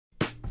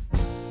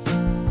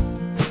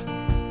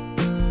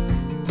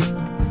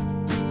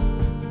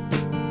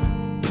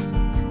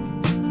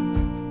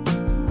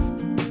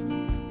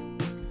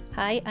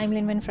Hi, I'm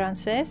Lynn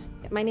Francis.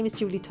 My name is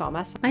Julie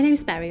Thomas. My name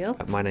is Beryl.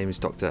 My name is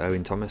Dr.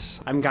 Owen Thomas.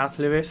 I'm Gareth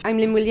Lewis. I'm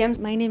Lynn Williams.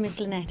 My name is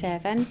Lynette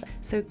Evans.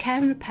 So Care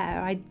and Repair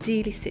are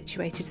ideally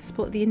situated to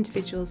support the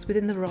individuals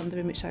within the rhondda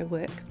in which I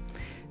work,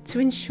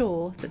 to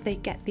ensure that they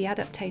get the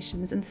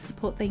adaptations and the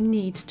support they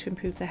need to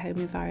improve their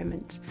home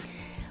environment.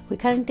 We're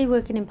currently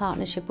working in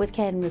partnership with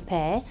Care and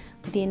Repair,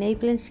 with the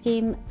Enabling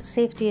Scheme,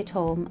 Safety at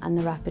Home and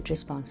the Rapid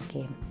Response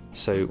Scheme.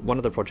 So one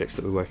of the projects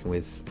that we're working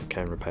with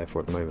Care and Repair for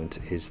at the moment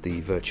is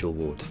the virtual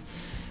ward.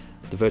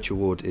 The virtual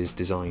ward is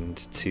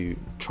designed to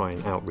try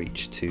and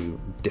outreach to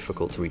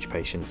difficult to reach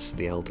patients,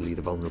 the elderly,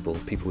 the vulnerable,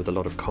 people with a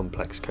lot of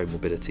complex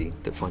comorbidity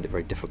that find it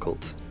very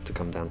difficult to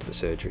come down to the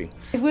surgery.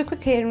 I've worked with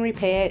Care and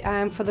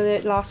Repair for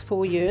the last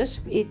 4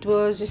 years. It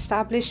was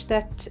established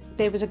that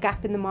there was a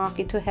gap in the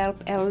market to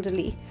help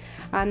elderly,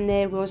 and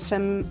there was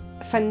some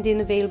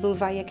funding available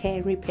via Care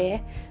and Repair,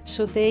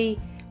 so they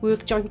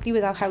worked jointly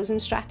with our housing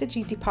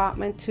strategy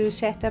department to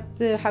set up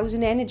the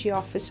housing energy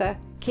officer.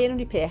 Care and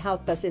Repair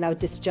help us in our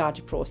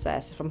discharge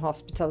process from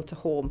hospital to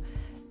home.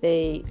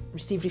 They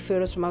receive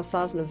referrals from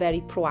ourselves and are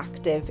very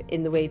proactive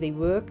in the way they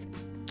work.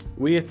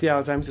 We at the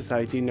Alzheimer's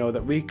Society know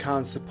that we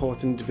can't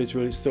support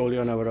individuals solely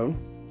on our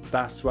own.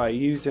 That's why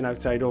using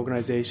outside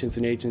organisations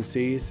and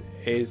agencies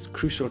is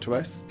crucial to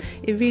us.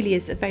 It really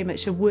is very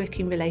much a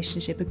working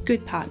relationship, a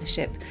good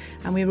partnership,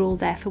 and we're all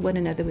there for one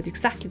another with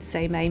exactly the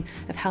same aim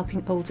of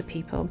helping older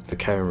people. The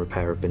Care and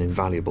Repair have been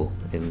invaluable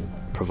in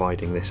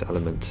providing this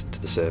element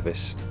to the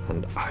service,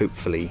 and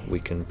hopefully we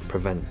can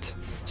prevent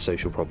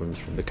social problems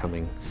from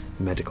becoming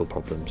medical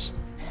problems.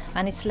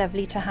 And it's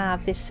lovely to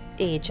have this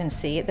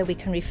agency that we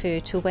can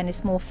refer to when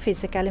it's more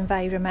physical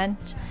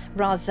environment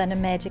rather than a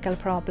medical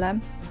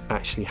problem.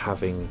 Actually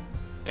having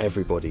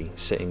everybody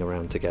sitting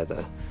around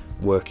together,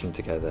 working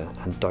together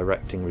and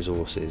directing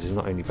resources is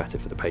not only better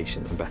for the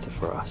patient and better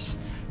for us,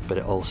 but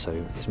it also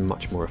is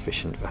much more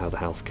efficient for how the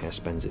healthcare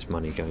spends its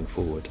money going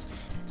forward.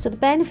 So the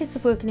benefits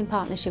of working in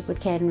partnership with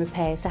Care and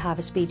Repair is to have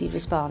a speedy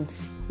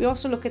response. We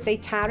also look at their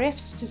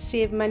tariffs to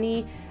save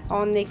money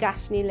on their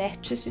gas and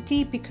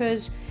electricity,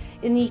 because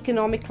in the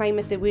economic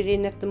climate that we're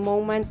in at the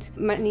moment,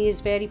 money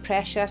is very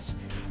precious.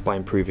 By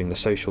improving the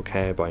social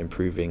care, by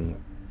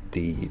improving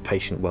the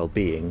patient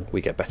well-being,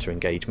 we get better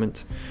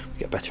engagement. We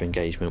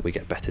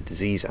get better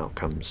disease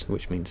outcomes,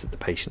 which means that the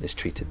patient is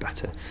treated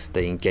better.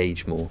 They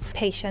engage more.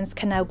 Patients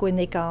can now go in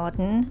their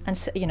garden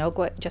and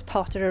go just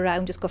potter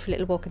around, just go for a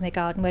little walk in their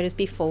garden, whereas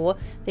before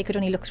they could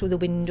only look through the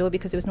window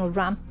because there was no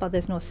ramp or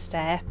there's no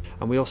stair.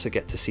 And we also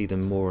get to see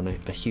them more on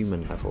a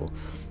human level.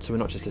 So we're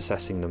not just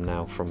assessing them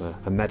now from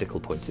a medical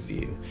point of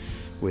view,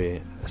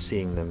 we're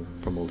seeing them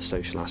from all the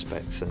social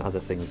aspects and other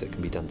things that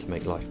can be done to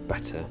make life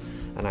better,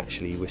 and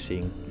actually we're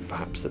seeing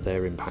perhaps that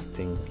they're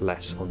impacting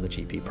less on the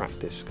GP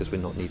practice because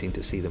we're not needing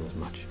to see them as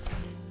much.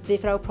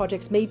 Therefore our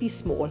projects may be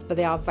small, but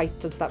they are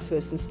vital to that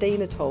person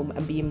staying at home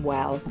and being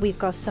well. We've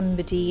got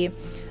somebody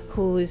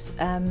who's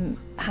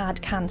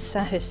had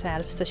cancer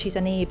herself, so she's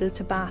unable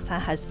to bath her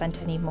husband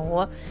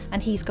anymore,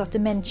 and he's got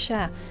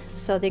dementia,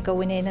 so they're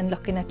going in and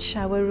looking at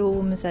shower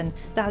rooms, and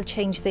that'll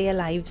change their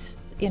lives.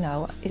 You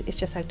know, it's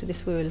just out of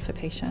this world for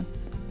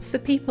patients. For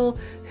people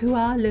who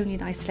are lonely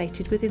and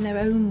isolated within their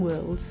own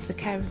worlds, the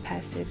Care and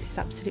Repair service is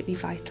absolutely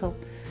vital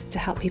to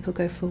help people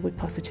go forward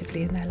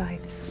positively in their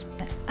lives.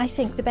 I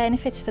think the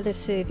benefits for the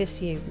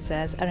service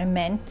users are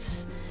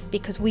immense,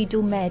 because we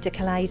do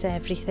medicalise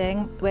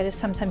everything, whereas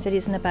sometimes it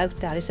isn't about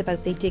that, it's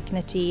about their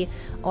dignity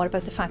or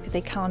about the fact that they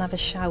can't have a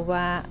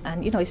shower,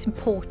 and it's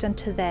important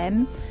to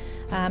them.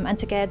 And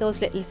to get those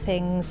little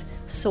things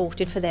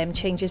sorted for them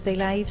changes their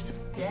lives.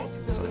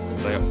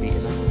 Was I upbeat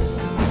enough?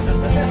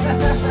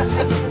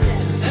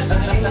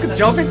 Good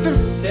job, it's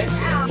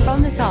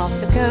From the top,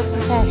 the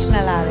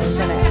professional arrow,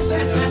 isn't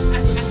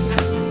it?